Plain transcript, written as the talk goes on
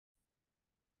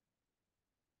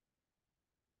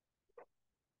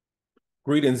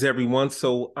Greetings, everyone.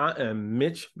 So I am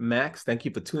Mitch Max. Thank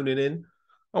you for tuning in.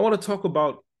 I want to talk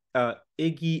about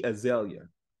Iggy Azalea.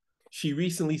 She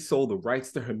recently sold the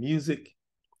rights to her music,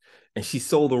 and she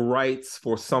sold the rights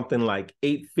for something like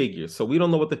 8 figures. So we don't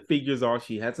know what the figures are.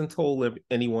 She hasn't told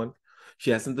anyone.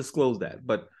 She hasn't disclosed that.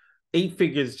 But 8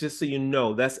 figures, just so you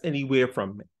know, that's anywhere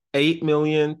from 8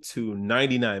 million to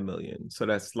 99 million. So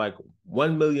that's like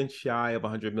 1 million shy of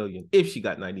 100 million if she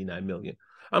got 99 million.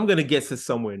 I'm going to guess it's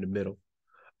somewhere in the middle.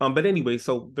 But anyway,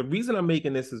 so the reason I'm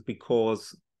making this is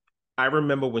because I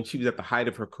remember when she was at the height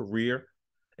of her career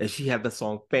and she had the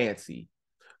song Fancy.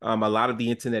 A lot of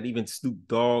the internet, even Snoop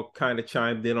Dogg kind of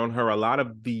chimed in on her. A lot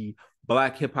of the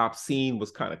black hip hop scene was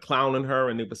kind of clowning her,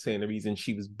 and they were saying the reason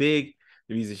she was big,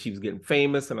 the reason she was getting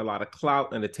famous and a lot of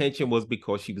clout and attention was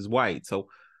because she was white. So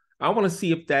I want to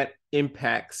see if that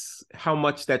impacts how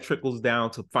much that trickles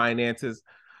down to finances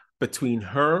between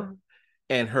her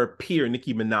and her peer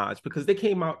Nicki Minaj because they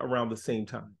came out around the same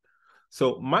time.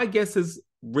 So my guess is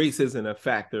race isn't a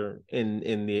factor in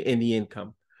the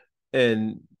income,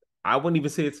 and I wouldn't even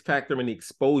say it's a factor in the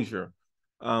exposure.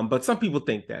 But some people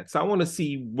think that. So I want to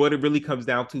see what it really comes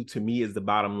down to. To me, is the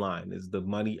bottom line: is the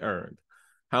money earned,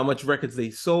 how much records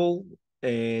they sold,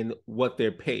 and what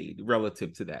they're paid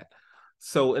relative to that.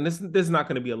 So, and this is not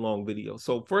going to be a long video.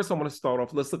 So first, I want to start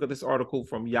off. Let's look at this article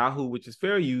from Yahoo, which is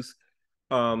fair use.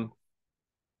 Um,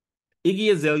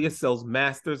 Iggy Azalea sells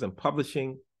masters and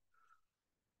publishing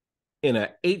in an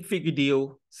 8 figure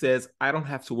deal, says, I don't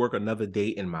have to work another day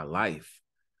in my life.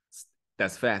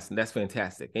 That's fast and that's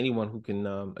fantastic. Anyone who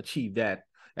can achieve that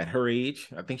at her age,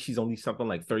 I think she's only something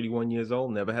like 31 years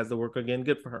old, never has to work again.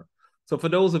 Good for her. So for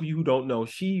those of you who don't know,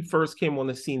 she first came on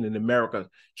the scene in America.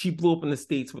 She blew up in the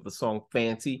States with the song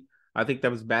Fancy. I think that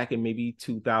was back in maybe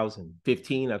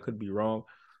 2015. I could be wrong.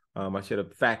 I should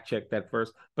have fact checked that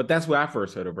first, but that's where I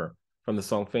first heard of her, from the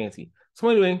song Fancy. So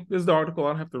anyway, this is the article. I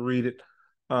don't have to read it.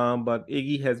 But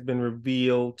Iggy has been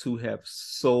revealed to have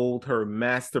sold her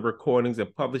master recordings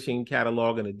and publishing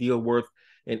catalog in a deal worth,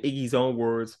 in Iggy's own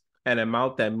words, an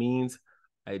amount that means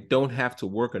I don't have to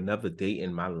work another day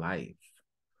in my life.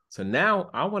 So now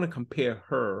I want to compare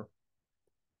her.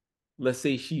 Let's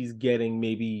say she's getting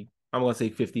maybe, I'm going to say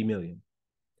 50 million.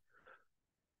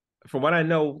 From what I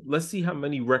know, let's see how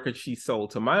many records she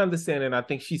sold. To my understanding, I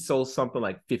think she sold something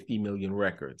like 50 million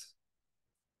records.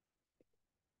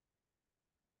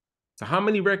 So how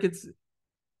many records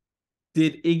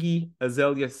did Iggy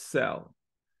Azalea sell?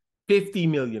 50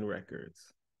 million records.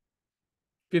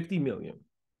 50 million.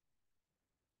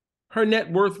 Her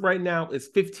net worth right now is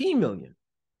 15 million.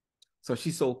 So she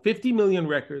sold 50 million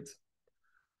records.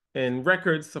 And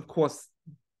records, of course,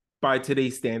 by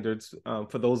today's standards,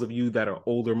 for those of you that are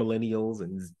older millennials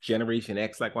and Generation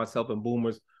X like myself and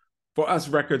boomers, for us,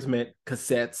 records meant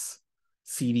cassettes,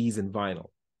 CDs, and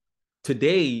vinyl.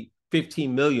 Today,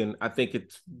 15 million, I think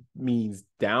it means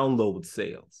download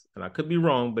sales. And I could be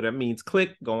wrong, but that means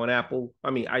click, go on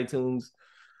iTunes,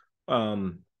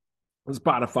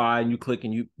 Spotify, and you click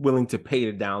and you're willing to pay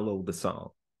to download the song,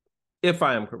 if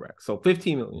I am correct. So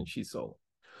 15 million she sold.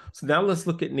 So now let's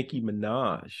look at Nicki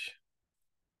Minaj.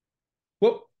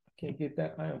 Whoop, I can't get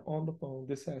that. I am on the phone.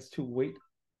 This has to wait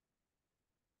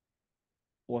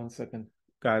 1 second.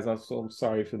 Guys, I'm so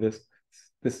sorry for this.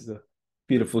 This is a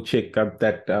beautiful chick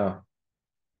that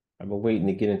I've been waiting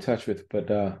to get in touch with,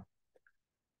 but I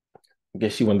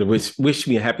guess she wanted to wish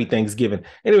me a happy Thanksgiving.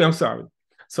 Anyway, I'm sorry.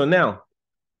 So now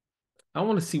I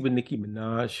want to see what Nicki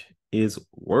Minaj is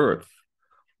worth.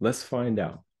 Let's find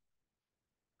out.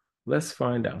 Let's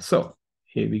find out. So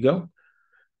here we go.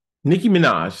 Nicki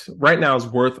Minaj right now is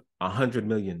worth $100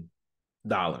 million.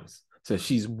 So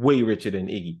she's way richer than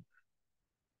Iggy.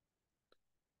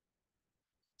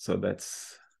 So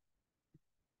that's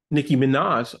Nicki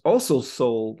Minaj also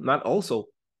sold, not also,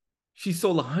 she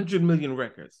sold 100 million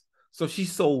records. So she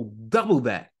sold double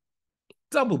that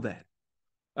of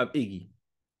Iggy.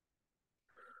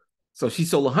 So she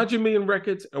sold 100 million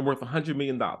records and worth $100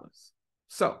 million.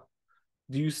 So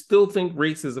do you still think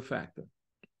race is a factor?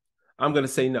 I'm going to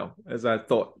say no, as I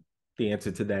thought the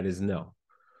answer to that is no.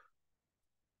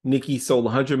 Nicki sold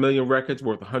 100 million records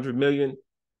worth 100 million.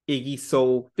 Iggy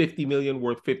sold 50 million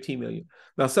worth 15 million.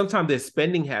 Now, sometimes their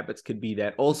spending habits could be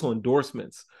that. Also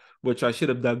endorsements, which I should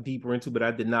have dug deeper into, but I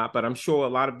did not. But I'm sure a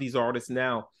lot of these artists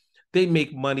now, they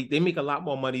make money. They make a lot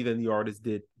more money than the artists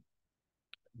did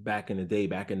back in the day,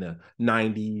 back in the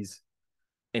 90s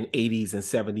and 80s and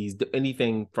 70s.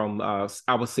 Anything from,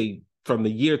 I would say, from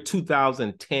the year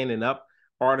 2010 and up,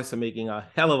 artists are making a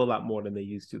hell of a lot more than they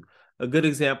used to. A good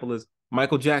example is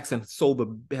Michael Jackson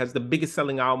has the biggest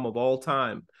selling album of all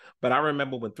time. But I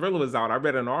remember when Thriller was out, I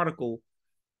read an article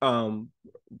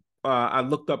I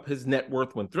looked up his net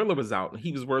worth when Thriller was out, and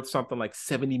he was worth something like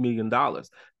 $70 million,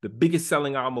 the biggest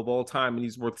selling album of all time, and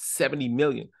he's worth $70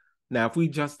 million. Now, if we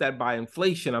adjust that by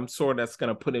inflation, I'm sure that's going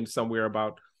to put him somewhere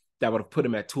about, that would have put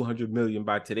him at 200 million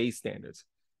by today's standards.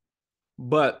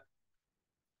 But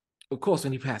of course,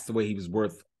 when he passed away, he was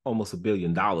worth almost $1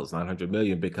 billion, 900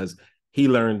 million, because he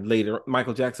learned later,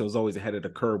 Michael Jackson was always ahead of the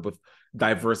curve with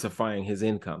diversifying his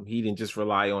income. He didn't just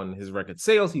rely on his record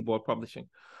sales, he bought publishing.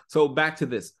 So back to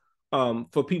this.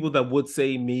 For people that would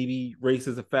say maybe race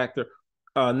is a factor,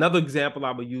 another example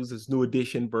I would use is New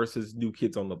Edition versus New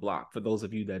Kids on the Block. For those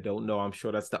of you that don't know, I'm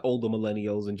sure that's the older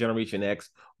millennials and Generation X.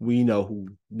 We know who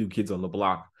New Kids on the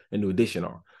Block and New Edition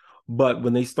are. But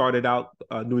when they started out,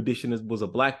 New Edition was a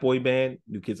black boy band.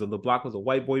 New Kids on the Block was a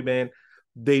white boy band.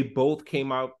 They both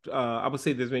came out, I would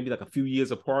say there's maybe like a few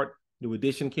years apart. New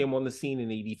Edition came on the scene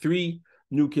in 83.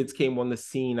 New Kids came on the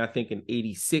scene, I think, in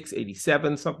 86,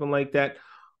 87, something like that.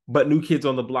 But New Kids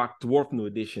on the Block dwarfed New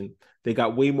Edition. They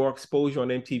got way more exposure on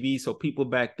MTV. So people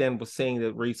back then were saying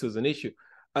that race was an issue,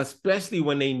 especially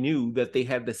when they knew that they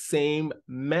had the same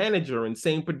manager and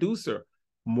same producer,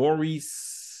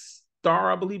 Maurice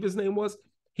Starr, I believe his name was.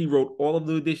 He wrote all of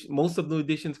New Edition, most of New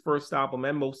Edition's first album,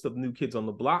 and most of New Kids on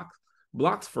the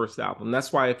Block's first album.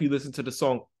 That's why if you listen to the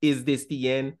song "Is This the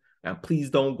End" and "Please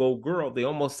Don't Go Girl," they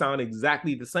almost sound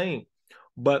exactly the same.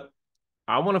 But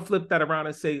I want to flip that around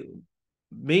and say,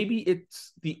 maybe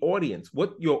it's the audience,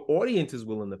 what your audience is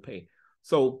willing to pay.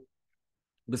 So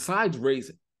besides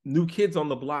race, New Kids on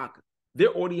the Block,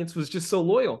 their audience was just so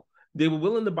loyal. They were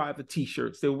willing to buy the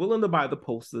t-shirts. They were willing to buy the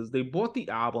posters. They bought the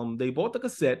album. They bought the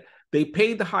cassette. They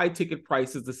paid the high ticket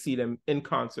prices to see them in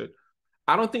concert.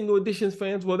 I don't think New Edition's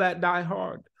fans were that die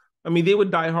hard. I mean, they would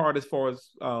die hard as far as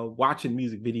watching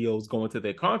music videos, going to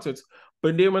their concerts,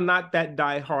 but they were not that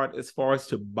die hard as far as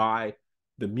to buy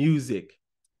the music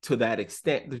to that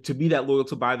extent, to be that loyal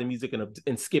to buy the music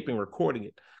and skipping recording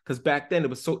it. Because back then it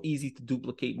was so easy to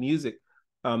duplicate music.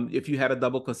 If you had a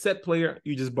double cassette player,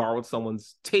 you just borrowed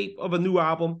someone's tape of a new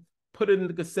album, put it in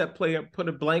the cassette player, put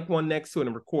a blank one next to it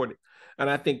and record it.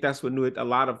 And I think that's what a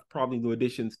lot of probably New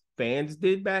Edition's fans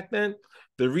did back then.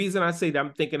 The reason I say that,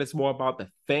 I'm thinking it's more about the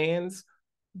fans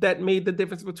that made the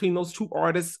difference between those two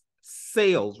artists'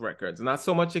 sales records, not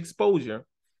so much exposure,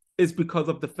 is because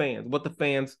of the fans, what the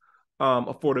fans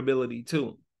affordability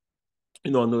too.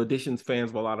 You know, New Edition's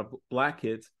fans were a lot of black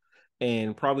kids,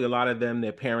 and probably a lot of them,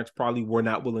 their parents probably were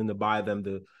not willing to buy them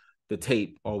the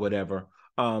tape or whatever.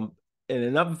 And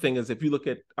another thing is, if you look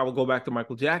at, I will go back to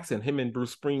Michael Jackson, him and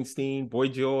Bruce Springsteen, Boy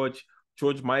George,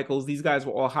 George Michaels, these guys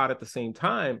were all hot at the same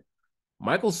time.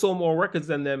 Michael sold more records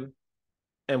than them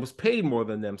and was paid more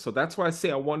than them. So that's why I say,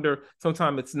 I wonder,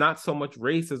 sometimes it's not so much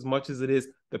race as much as it is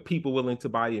the people willing to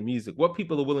buy your music, what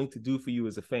people are willing to do for you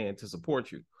as a fan to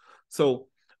support you. So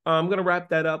I'm going to wrap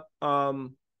that up.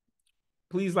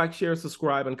 Please like, share,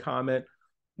 subscribe, and comment.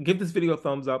 Give this video a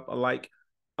thumbs up, a like.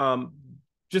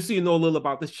 Just so you know a little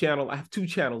about this channel, I have two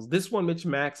channels. This one, Mitch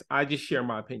Max, I just share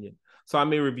my opinion. So I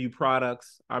may review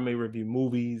products, I may review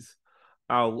movies,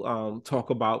 I'll talk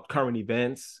about current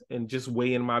events and just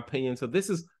weigh in my opinion. So this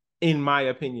is in my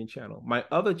opinion channel. My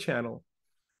other channel,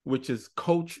 which is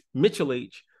Coach Mitchell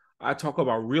H, I talk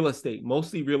about real estate,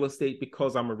 mostly real estate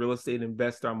because I'm a real estate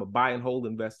investor. I'm a buy and hold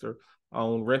investor. I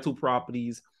own rental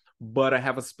properties, but I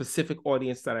have a specific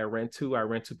audience that I rent to. I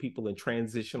rent to people in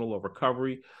transitional or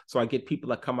recovery. So I get people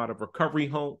that come out of recovery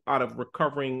home, out of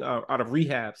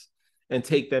rehabs, and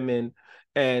take them in,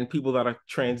 and people that are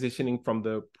transitioning from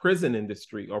the prison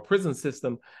industry or prison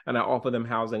system, and I offer them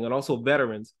housing, and also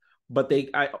veterans. But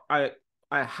I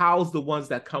house the ones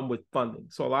that come with funding.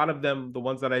 So a lot of them, the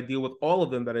ones that I deal with, all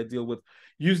of them that I deal with,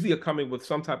 usually are coming with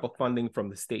some type of funding from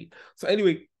the state. So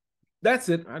anyway, that's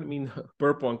it. I didn't mean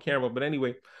burp on camera, but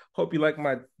anyway, hope you like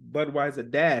my Budweiser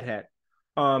dad hat.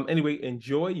 Anyway,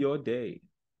 enjoy your day.